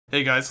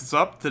Hey guys, what's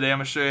up? Today I'm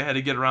going to show you how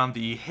to get around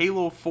the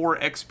Halo 4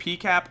 XP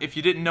cap. If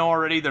you didn't know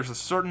already, there's a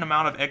certain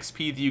amount of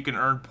XP that you can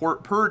earn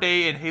per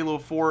day in Halo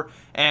 4,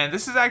 and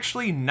this is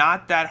actually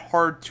not that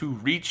hard to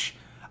reach,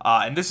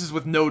 and this is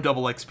with no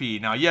double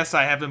XP. Now, yes,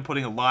 I have been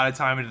putting a lot of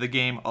time into the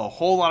game, a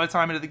whole lot of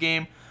time into the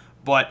game,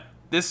 but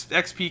this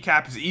XP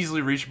cap is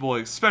easily reachable,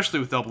 especially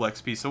with double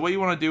XP. So what you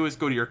want to do is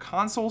go to your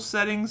console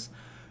settings,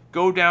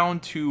 go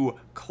down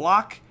to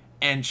clock,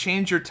 and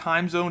change your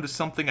time zone to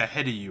something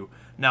ahead of you.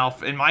 Now,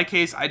 in my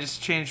case, I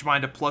just changed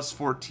mine to plus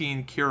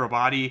 14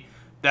 Kiribati.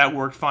 That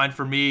worked fine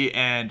for me,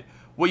 and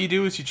what you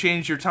do is you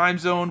change your time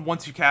zone.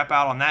 Once you cap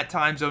out on that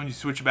time zone, you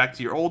switch it back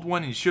to your old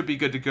one, and you should be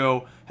good to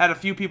go. Had a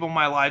few people in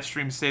my live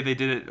stream say they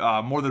did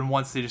it more than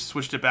once. They just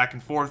switched it back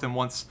and forth, and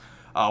once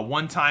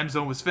one time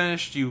zone was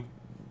finished, you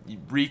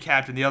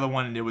recapped in the other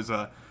one, and it was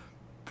a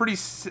pretty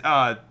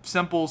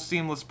simple,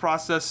 seamless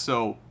process.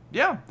 So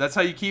yeah, that's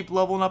how you keep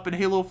leveling up in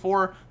Halo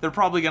 4. They're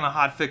probably going to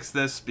hotfix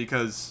this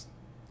because,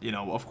 you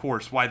know, of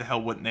course, why the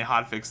hell wouldn't they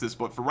hotfix this?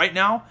 But for right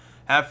now,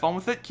 have fun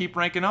with it, keep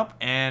ranking up,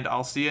 and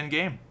I'll see you in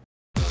game.